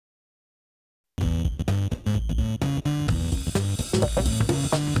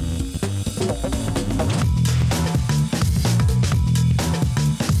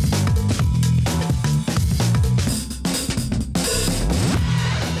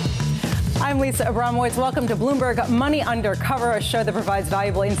I'm Lisa Abramowicz. Welcome to Bloomberg Money Undercover, a show that provides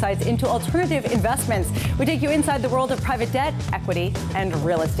valuable insights into alternative investments. We take you inside the world of private debt, equity, and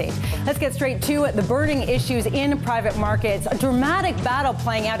real estate. Let's get straight to the burning issues in private markets. A dramatic battle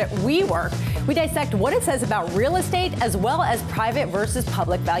playing out at WeWork. We dissect what it says about real estate as well as private versus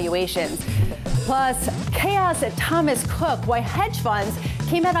public valuations. Plus, chaos at Thomas Cook, why hedge funds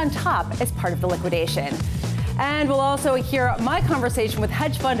came out on top as part of the liquidation. And we'll also hear my conversation with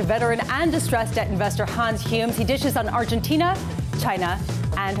hedge fund veteran and distressed debt investor Hans Humes. He dishes on Argentina, China,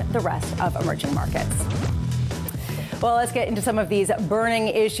 and the rest of emerging markets. Well, let's get into some of these burning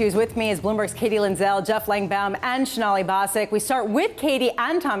issues. With me is Bloomberg's Katie Linzell, Jeff Langbaum, and Sonali Basak. We start with Katie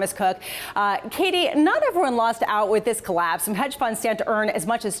and Thomas Cook. Katie, not everyone lost out with this collapse. Some hedge funds stand to earn as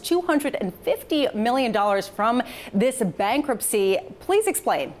much as $250 million from this bankruptcy. Please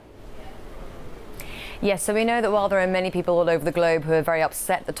explain. Yes, so we know that while there are many people all over the globe who are very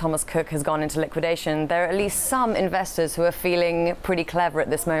upset that Thomas Cook has gone into liquidation, there are at least some investors who are feeling pretty clever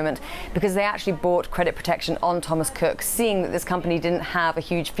at this moment because they actually bought credit protection on Thomas Cook, seeing that this company didn't have a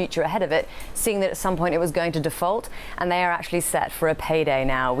huge future ahead of it, seeing that at some point it was going to default, and they are actually set for a payday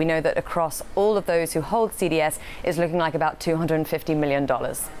now. We know that across all of those who hold CDS is looking like about $250 million.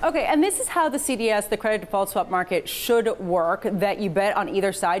 Okay, and this is how the CDS, the credit default swap market, should work, that you bet on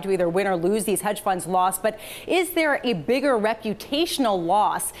either side to either win or lose. These hedge funds lost. But is there a bigger reputational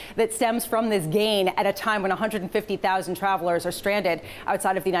loss that stems from this gain at a time when 150,000 travelers are stranded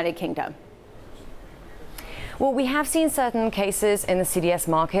outside of the United Kingdom? Well, we have seen certain cases in the CDS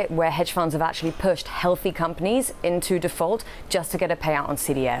market where hedge funds have actually pushed healthy companies into default just to get a payout on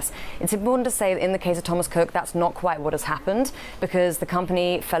CDS. It's important to say that in the case of Thomas Cook, that's not quite what has happened because the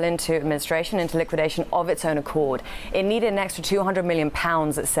company fell into administration, into liquidation of its own accord. It needed an extra £200 million,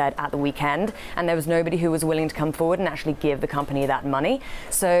 it said, at the weekend, and there was nobody who was willing to come forward and actually give the company that money.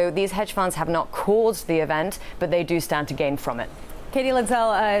 So these hedge funds have not caused the event, but they do stand to gain from it. Katie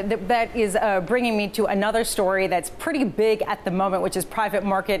Linzell, that is bringing me to another story that's pretty big at the moment, which is private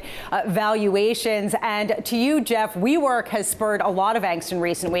market valuations. And to you, Jeff, WeWork has spurred a lot of angst in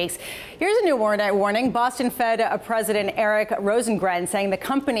recent weeks. Here's a new warning. Boston Fed President Eric Rosengren saying the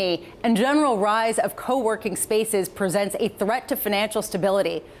company and general rise of co-working spaces presents a threat to financial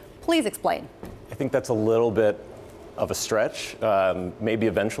stability. Please explain. I think that's a little bit of a stretch. Maybe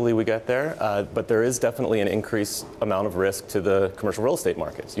eventually we get there, but there is definitely an increased amount of risk to the commercial real estate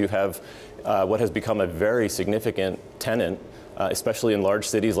markets. You have what has become a very significant tenant, especially in large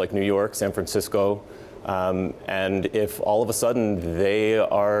cities like New York, San Francisco, and if all of a sudden they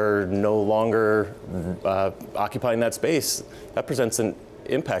are no longer occupying that space, that presents an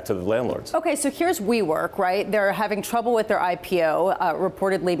impact to the landlords. Okay, so here's WeWork, right? They're having trouble with their IPO,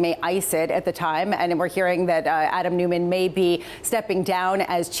 reportedly may ice it at the time, and we're hearing that Adam Neumann may be stepping down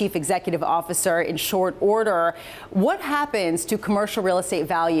as chief executive officer in short order. What happens to commercial real estate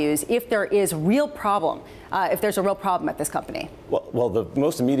values if there is real problem? If there's a real problem at this company? Well, the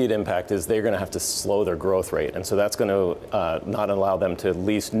most immediate impact is they're going to have to slow their growth rate. And so that's going to not allow them to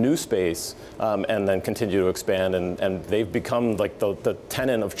lease new space and then continue to expand. And they've become like the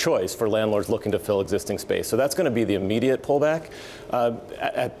tenant of choice for landlords looking to fill existing space. So that's going to be the immediate pullback.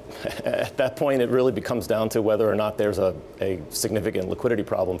 At that point, it really becomes down to whether or not there's a significant liquidity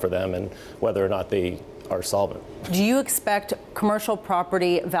problem for them and whether or not they are solvent. Do you expect commercial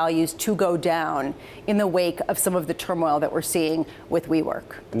property values to go down in the wake of some of the turmoil that we're seeing with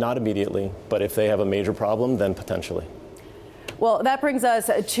WeWork? Not immediately, but if they have a major problem, then potentially. Well, that brings us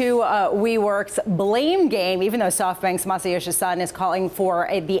to WeWork's blame game, even though SoftBank's Masayoshi Son is calling for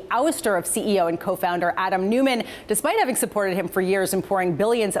the ouster of CEO and co-founder Adam Neumann, despite having supported him for years and pouring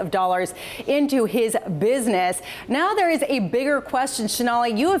billions of dollars into his business. Now there is a bigger question.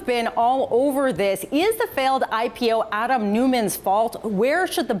 Sonali, you have been all over this. Is the failed IPO Adam Neumann's fault? Where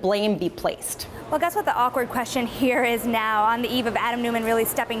should the blame be placed? Well, guess what the awkward question here is now on the eve of Adam Neumann really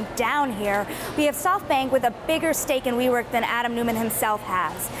stepping down here. We have SoftBank with a bigger stake in WeWork than Adam Neumann himself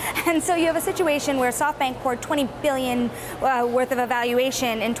has. And so you have a situation where SoftBank poured $20 billion worth of a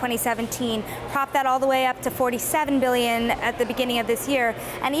valuation in 2017, propped that all the way up to $47 billion at the beginning of this year.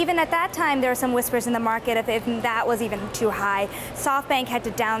 And even at that time, there were some whispers in the market if that was even too high. SoftBank had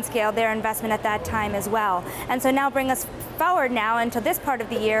to downscale their investment at that time as well. And so now bring us forward now into this part of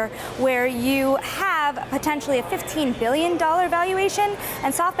the year where you have potentially a $15 billion valuation,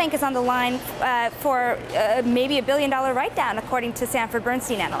 and SoftBank is on the line for maybe a $1 billion write-down, according to Sanford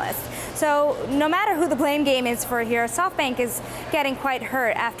Bernstein analysts. So no matter who the blame game is for here, SoftBank is getting quite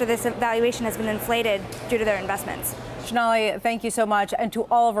hurt after this valuation has been inflated due to their investments. Shonali, thank you so much. And to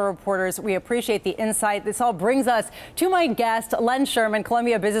all of our reporters, we appreciate the insight. This all brings us to my guest, Len Sherman,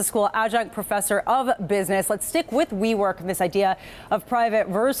 Columbia Business School adjunct professor of business. Let's stick with WeWork and this idea of private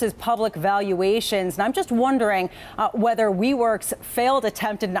versus public valuations. And I'm just wondering whether WeWork's failed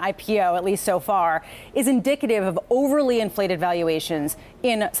attempt at an IPO, at least so far, is indicative of overly inflated valuations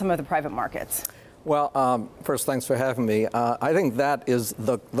in some of the private markets. Well, first, thanks for having me. I think that is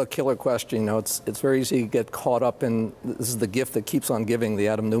the killer question. You know, it's very easy to get caught up in, this is the gift that keeps on giving, the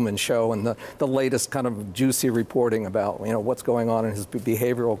Adam Neumann show, and the latest kind of juicy reporting about, you know, what's going on in his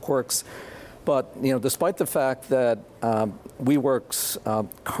behavioral quirks. But, you know, despite the fact that WeWork's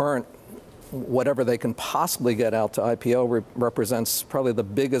current whatever they can possibly get out to IPO represents probably the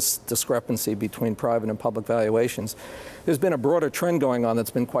biggest discrepancy between private and public valuations. There's been a broader trend going on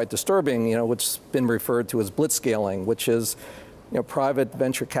that's been quite disturbing, you know, which has been referred to as blitzscaling, which is, you know, private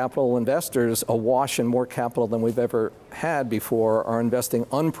venture capital investors awash in more capital than we've ever had before are investing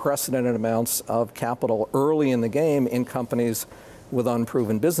unprecedented amounts of capital early in the game in companies with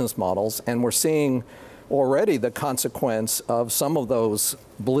unproven business models. And we're seeing already the consequence of some of those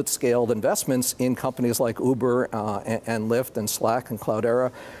blitz-scaled investments in companies like Uber and Lyft and Slack and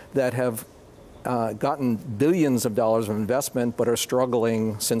Cloudera that have gotten billions of dollars of investment but are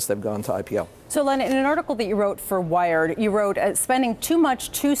struggling since they've gone to IPO. So, Len, in an article that you wrote for Wired, you wrote, spending too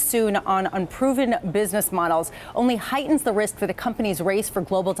much too soon on unproven business models only heightens the risk that a company's race for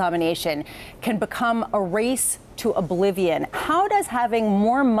global domination can become a race to oblivion. How does having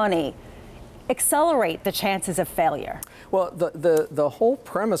more money accelerate the chances of failure? Well, the whole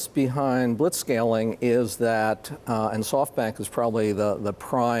premise behind blitzscaling is that, and SoftBank is probably the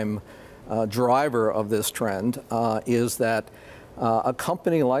prime driver of this trend, is that a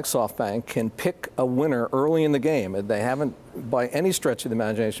company like SoftBank can pick a winner early in the game. They haven't, by any stretch of the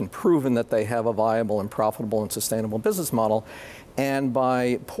imagination, proven that they have a viable and profitable and sustainable business model. And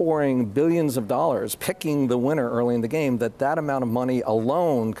by pouring billions of dollars, picking the winner early in the game, that amount of money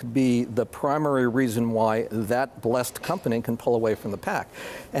alone could be the primary reason why that blessed company can pull away from the pack.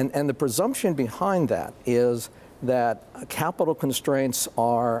 And the presumption behind that is that capital constraints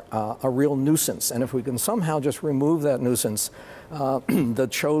are a real nuisance. And if we can somehow just remove that nuisance, the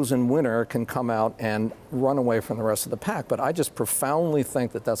chosen winner can come out and run away from the rest of the pack. But I just profoundly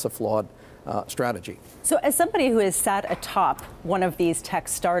think that that's a flawed strategy. So as somebody who has sat atop one of these tech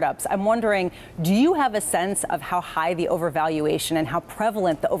startups, I'm wondering, do you have a sense of how high the overvaluation and how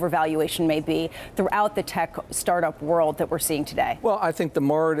prevalent the overvaluation may be throughout the tech startup world that we're seeing today? Well, I think the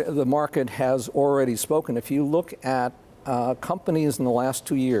market has already spoken. If you look at companies in the last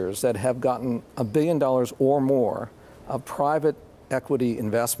 2 years that have gotten $1 billion or more of private equity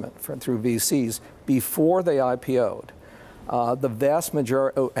investment through VCs before they IPO'd, the vast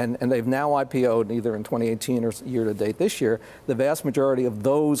majority, and they've now IPO'd either in 2018 or year to date this year, the vast majority of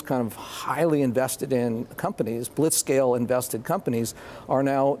those kind of highly invested in companies, blitzscale invested companies, are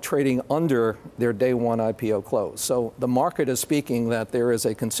now trading under their day one IPO close. So the market is speaking that there is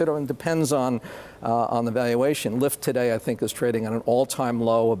a considerable, depends on the valuation. Lyft today, I think, is trading at an all-time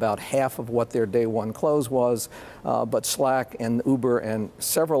low, about half of what their day one close was. But Slack and Uber and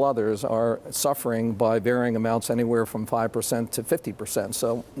several others are suffering by varying amounts anywhere from 5% to 50%.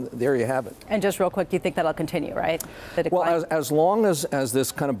 So there you have it. And just real quick, you think that'll continue, right? Well, as long as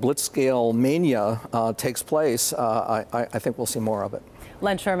this kind of blitzscale mania takes place, I think we'll see more of it.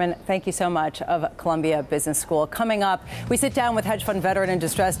 Len Sherman, thank you so much, of Columbia Business School. Coming up, we sit down with hedge fund veteran and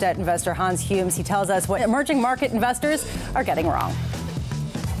distressed debt investor Hans Humes. He tells us what emerging market investors are getting wrong.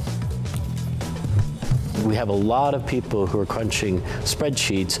 We have a lot of people who are crunching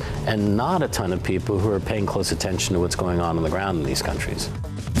spreadsheets and not a ton of people who are paying close attention to what's going on the ground in these countries.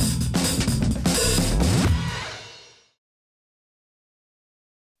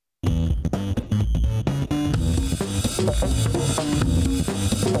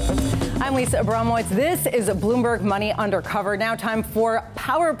 I'm Lisa Abramowicz. This is Bloomberg Money Undercover. Now time for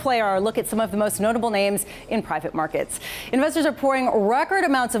Power Play, our look at some of the most notable names in private markets. Investors are pouring record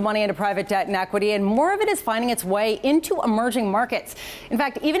amounts of money into private debt and equity, and more of it is finding its way into emerging markets. In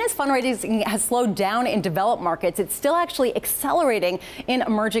fact, even as fundraising has slowed down in developed markets, it's still actually accelerating in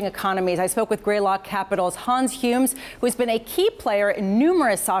emerging economies. I spoke with Greylock Capital's Hans Humes, who has been a key player in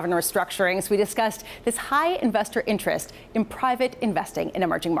numerous sovereign restructurings. We discussed this high investor interest in private investing in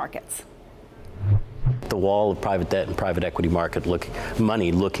emerging markets. The wall of private debt and private equity market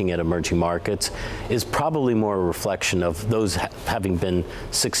money looking at emerging markets is probably more a reflection of those having been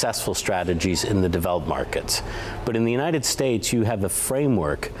successful strategies in the developed markets. But in the United States, you have a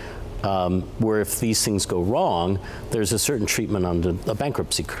framework where if these things go wrong, there's a certain treatment under the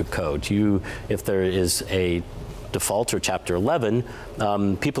bankruptcy code. If there is a default or Chapter 11,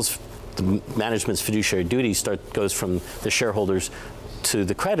 the management's fiduciary duty goes from the shareholders to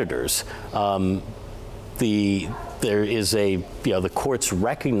the creditors. There is the courts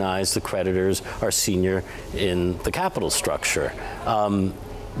recognize the creditors are senior in the capital structure.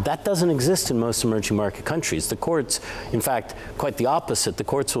 That doesn't exist in most emerging market countries. The courts, in fact, quite the opposite. The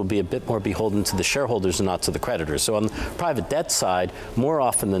courts will be a bit more beholden to the shareholders and not to the creditors. So on the private debt side, more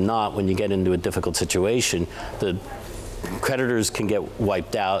often than not, when you get into a difficult situation, the creditors can get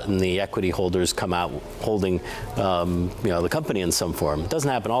wiped out and the equity holders come out holding the company in some form. It doesn't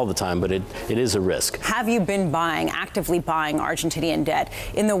happen all the time, but it is a risk. Have you been actively buying Argentinian debt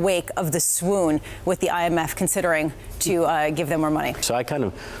in the wake of the swoon with the IMF considering to give them more money? So I kind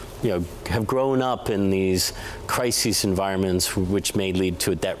of have grown up in these crisis environments which may lead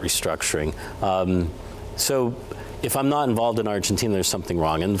to a debt restructuring. So if I'm not involved in Argentina, there's something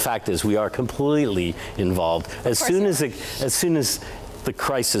wrong. And the fact is, we are completely involved. As soon as the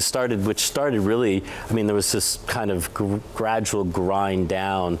crisis started, which started really, there was this kind of gradual grind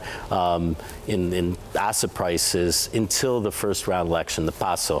down in asset prices until the first round election, the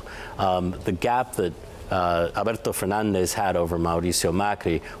PASO. The gap that Alberto Fernandez had over Mauricio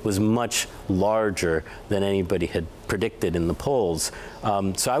Macri was much larger than anybody had predicted in the polls.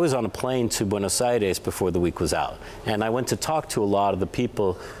 So I was on a plane to Buenos Aires before the week was out, and I went to talk to a lot of the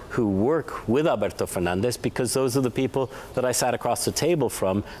people who work with Alberto Fernandez, because those are the people that I sat across the table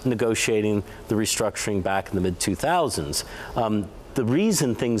from negotiating the restructuring back in the mid-2000s. The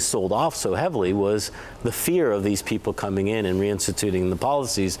reason things sold off so heavily was the fear of these people coming in and reinstituting the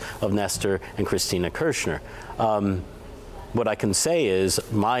policies of Nestor and Cristina Kirchner. What I can say is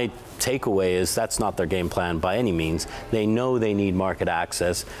my takeaway is that's not their game plan by any means. They know they need market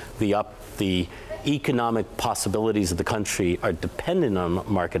access. The economic possibilities of the country are dependent on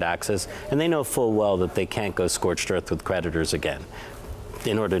market access, and they know full well that they can't go scorched earth with creditors again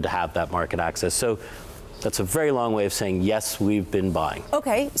in order to have that market access. So that's a very long way of saying, yes, we've been buying.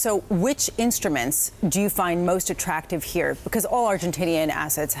 Okay, so which instruments do you find most attractive here? Because all Argentinian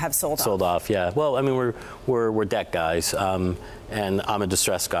assets have sold off. Sold off, yeah. Well, we're debt guys, and I'm a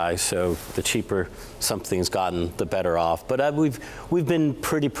distressed guy, so the cheaper something's gotten, the better off. But we've been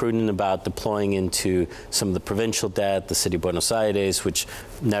pretty prudent about deploying into some of the provincial debt, the city of Buenos Aires, which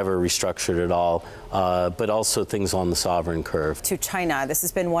never restructured at all, but also things on the sovereign curve. To China, this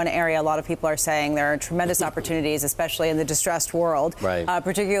has been one area a lot of people are saying there are tremendous opportunities, especially in the distressed world, right.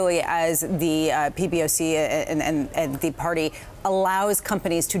 Particularly as the PBOC and the party allows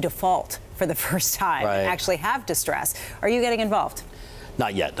companies to default for the first time and actually have distress. Are you getting involved?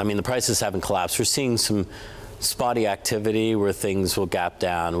 Not yet. The prices haven't collapsed. We're seeing some spotty activity where things will gap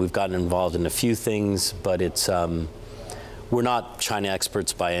down. We've gotten involved in a few things, but it's we're not China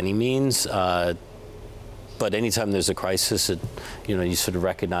experts by any means. But anytime there's a crisis, you sort of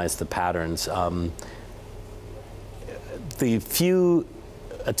recognize the patterns. The few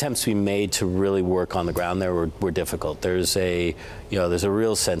attempts we made to really work on the ground there were difficult. There's a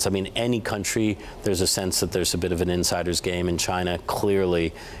real sense. Any country, there's a sense that there's a bit of an insider's game. In China,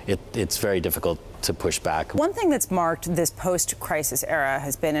 clearly, it's very difficult to push back. One thing that's marked this post-crisis era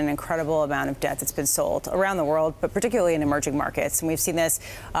has been an incredible amount of debt that's been sold around the world, but particularly in emerging markets. And we've seen this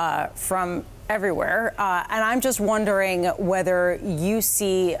from everywhere. And I'm just wondering whether you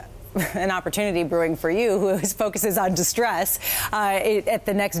see an opportunity brewing for you, who focuses on distress at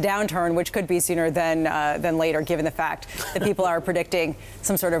the next downturn, which could be sooner than later, given the fact that people are predicting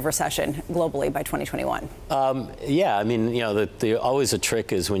some sort of recession globally by 2021. Always a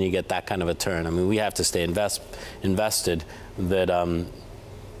trick is when you get that kind of a turn. We have to stay invested. That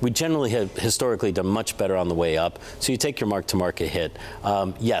we generally have historically done much better on the way up. So you take your mark-to-market hit.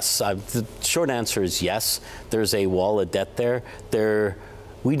 Yes, the short answer is yes. There's a wall of debt there.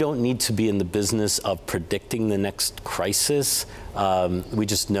 We don't need to be in the business of predicting the next crisis. We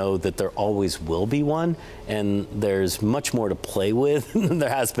just know that there always will be one, and there's much more to play with than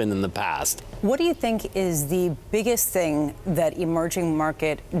there has been in the past. What do you think is the biggest thing that emerging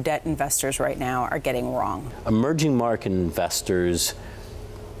market debt investors right now are getting wrong? Emerging market investors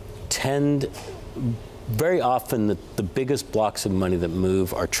tend very often the biggest blocks of money that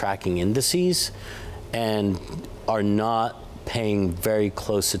move are tracking indices and are not paying very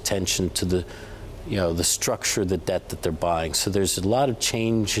close attention to the structure of the debt that they're buying. So there's a lot of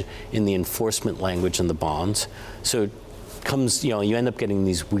change in the enforcement language in the bonds. So it comes, you end up getting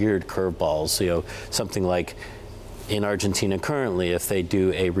these weird curveballs. Something like in Argentina currently, if they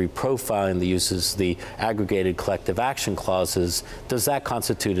do a reprofiling that uses the aggregated collective action clauses, does that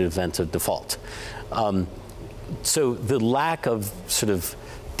constitute an event of default? So the lack of sort of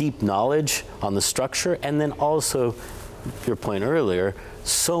deep knowledge on the structure, and then also, your point earlier,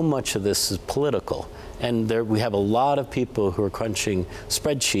 so much of this is political. And we have a lot of people who are crunching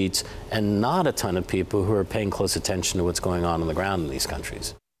spreadsheets and not a ton of people who are paying close attention to what's going on the ground in these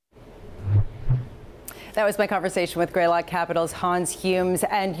countries. That was my conversation with Greylock Capital's Hans Humes.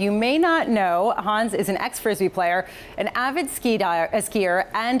 And you may not know, Hans is an ex-Frisbee player, an avid skier,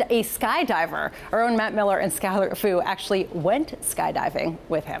 and a skydiver. Our own Matt Miller and Skylar Fu actually went skydiving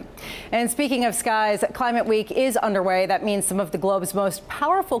with him. And speaking of skies, Climate Week is underway. That means some of the globe's most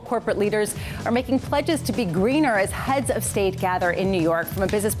powerful corporate leaders are making pledges to be greener as heads of state gather in New York. From a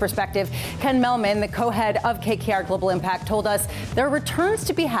business perspective, Ken Melman, the co-head of KKR Global Impact, told us there are returns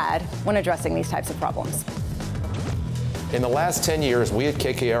to be had when addressing these types of problems. In the last 10 years, we at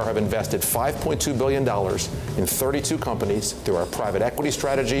KKR have invested $5.2 billion in 32 companies through our private equity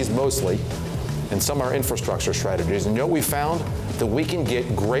strategies mostly, and some our infrastructure strategies. And you know what we found? That we can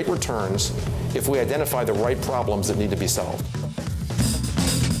get great returns if we identify the right problems that need to be solved.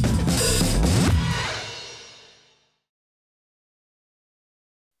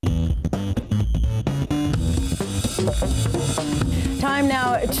 Time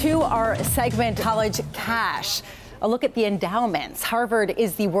now to our segment, College Cash. A look at the endowments. Harvard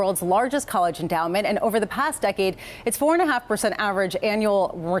is the world's largest college endowment, and over the past decade, its 4.5% average annual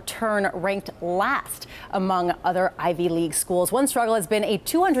return ranked last among other Ivy League schools. One struggle has been a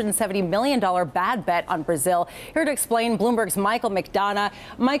 $270 million bad bet on Brazil. Here to explain, Bloomberg's Michael McDonough.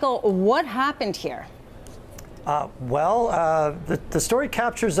 Michael, what happened here? The story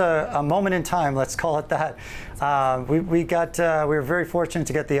captures a moment in time, let's call it that. We were very fortunate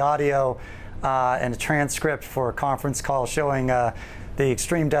to get the audio and a transcript for a conference call showing the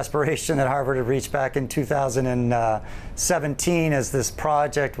extreme desperation that Harvard had reached back in 2017 as this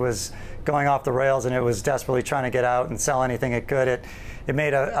project was going off the rails, and it was desperately trying to get out and sell anything it could. It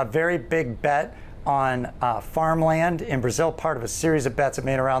made a very big bet on farmland in Brazil, part of a series of bets it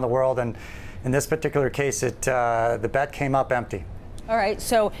made around the world, and in this particular case, the bet came up empty. All right,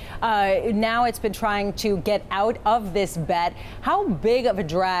 so now it's been trying to get out of this bet. How big of a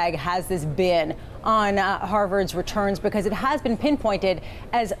drag has this been on Harvard's returns? Because it has been pinpointed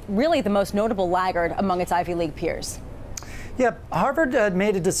as really the most notable laggard among its Ivy League peers. Yeah, Harvard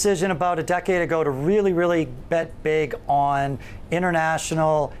made a decision about a decade ago to really bet big on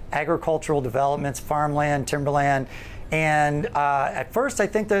international agricultural developments, farmland, timberland. And at first, I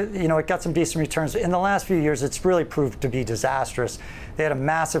think that it got some decent returns. In the last few years, it's really proved to be disastrous. They had a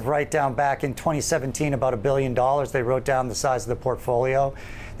massive write-down back in 2017, about $1 billion. They wrote down the size of the portfolio.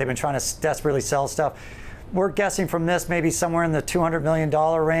 They've been trying to desperately sell stuff. We're guessing from this, maybe somewhere in the $200 million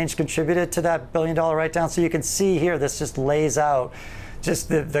range contributed to that $1 billion write-down. So you can see here, this just lays out just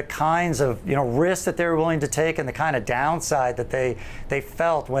the kinds of risks that they were willing to take and the kind of downside that they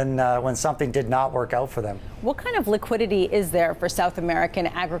felt when something did not work out for them. What kind of liquidity is there for South American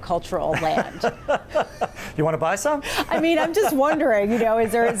agricultural land? You want to buy some? I mean, I'm just wondering,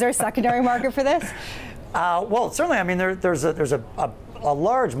 is there a secondary market for this? Well, certainly. I mean, there's a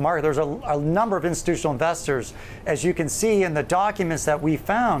large market. There's a number of institutional investors, as you can see in the documents that we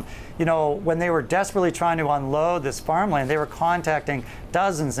found. When they were desperately trying to unload this farmland, they were contacting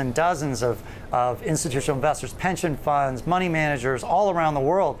dozens and dozens of institutional investors, pension funds, money managers all around the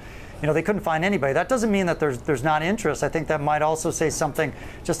world. They couldn't find anybody. That doesn't mean that there's not interest. I think that might also say something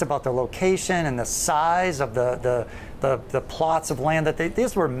just about the location and the size of the plots of land that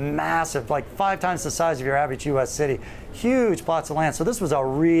these were massive, like 5 times the size of your average U.S. city. Huge plots of land. So this was a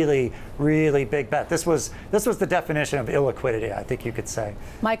really big bet. This was the definition of illiquidity, I think you could say.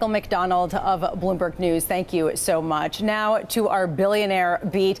 Michael McDonald of Bloomberg News, thank you so much. Now to our billionaire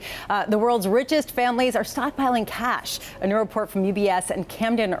beat. The world's richest families are stockpiling cash. A new report from UBS and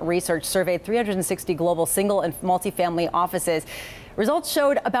Camden Research surveyed 360 global single and multifamily offices. Results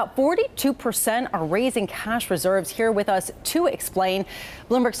showed about 42% are raising cash reserves. Here with us to explain,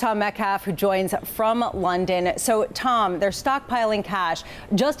 Bloomberg's Tom Metcalf, who joins from London. So, Tom, they're stockpiling cash.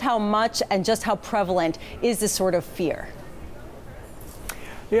 Just how much and just how prevalent is this sort of fear?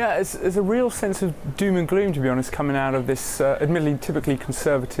 Yeah, it's a real sense of doom and gloom, to be honest, coming out of this admittedly typically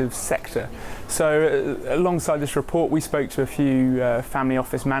conservative sector. So alongside this report, we spoke to a few family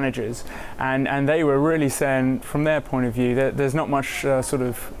office managers, and they were really saying, from their point of view, that there's not much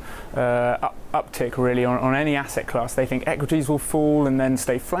uptick really on any asset class. They think equities will fall and then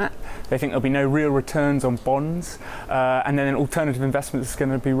stay flat. They think there'll be no real returns on bonds, and then alternative investments is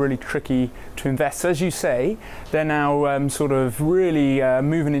going to be really tricky to invest. So as you say, they're now sort of really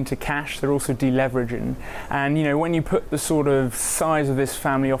moving into cash. They're also deleveraging, and you know, when you put the sort of size of this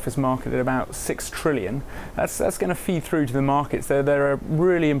family office market at about 6 trillion, that's going to feed through to the markets. They're a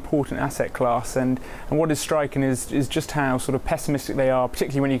really important asset class, and what is striking is just how sort of pessimistic they are,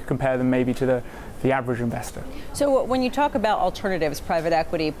 particularly when you compare them maybe to the average investor. So when you talk about alternatives, private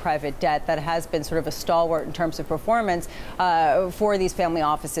equity, private debt, that has been sort of a stalwart in terms of performance for these family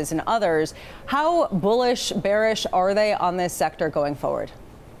offices and others. How bullish, bearish are they on this sector going forward?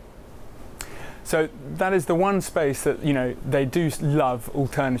 So that is the one space that, you know, they do love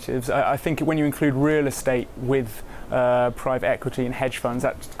alternatives. I think when you include real estate with private equity and hedge funds,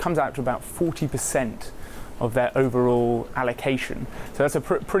 that comes out to about 40% of their overall allocation. So that's a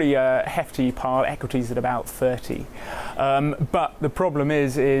pretty hefty pile. Equities at about 30. But the problem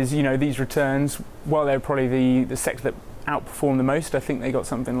is you know, these returns, while they're probably the sector that outperformed the most, I think they got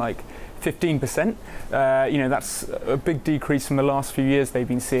something like 15%. You know, that's a big decrease from the last few years they've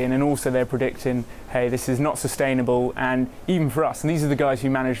been seeing, and also they're predicting, hey, this is not sustainable. And even for us, and these are the guys who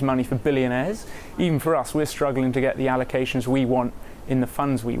manage money for billionaires, even for us, we're struggling to get the allocations we want in the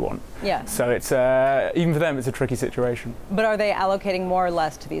funds we want. Yeah. So it's even for them, it's a tricky situation. But are they allocating more or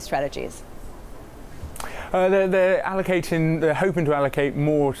less to these strategies? They're hoping to allocate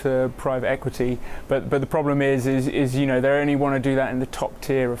more to private equity, but the problem is you know, they only want to do that in the top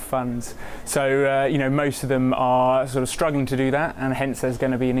tier of funds. So you know, most of them are sort of struggling to do that, and hence there's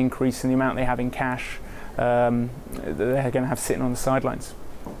going to be an increase in the amount they have in cash that they're going to have sitting on the sidelines.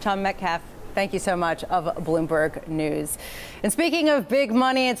 Tom Metcalf, thank you so much, of Bloomberg News. And speaking of big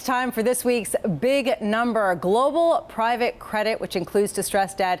money, it's time for this week's big number. Global private credit, which includes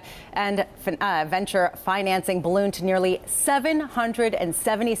distressed debt and venture financing, ballooned to nearly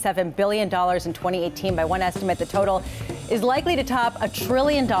 $777 billion in 2018. By one estimate, the total is likely to top $1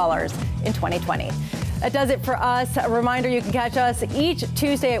 trillion in 2020. That does it for us. A reminder, you can catch us each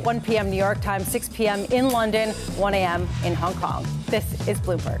Tuesday at 1 p.m. New York time, 6 p.m. in London, 1 a.m. in Hong Kong. This is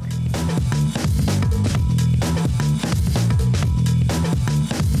Bloomberg.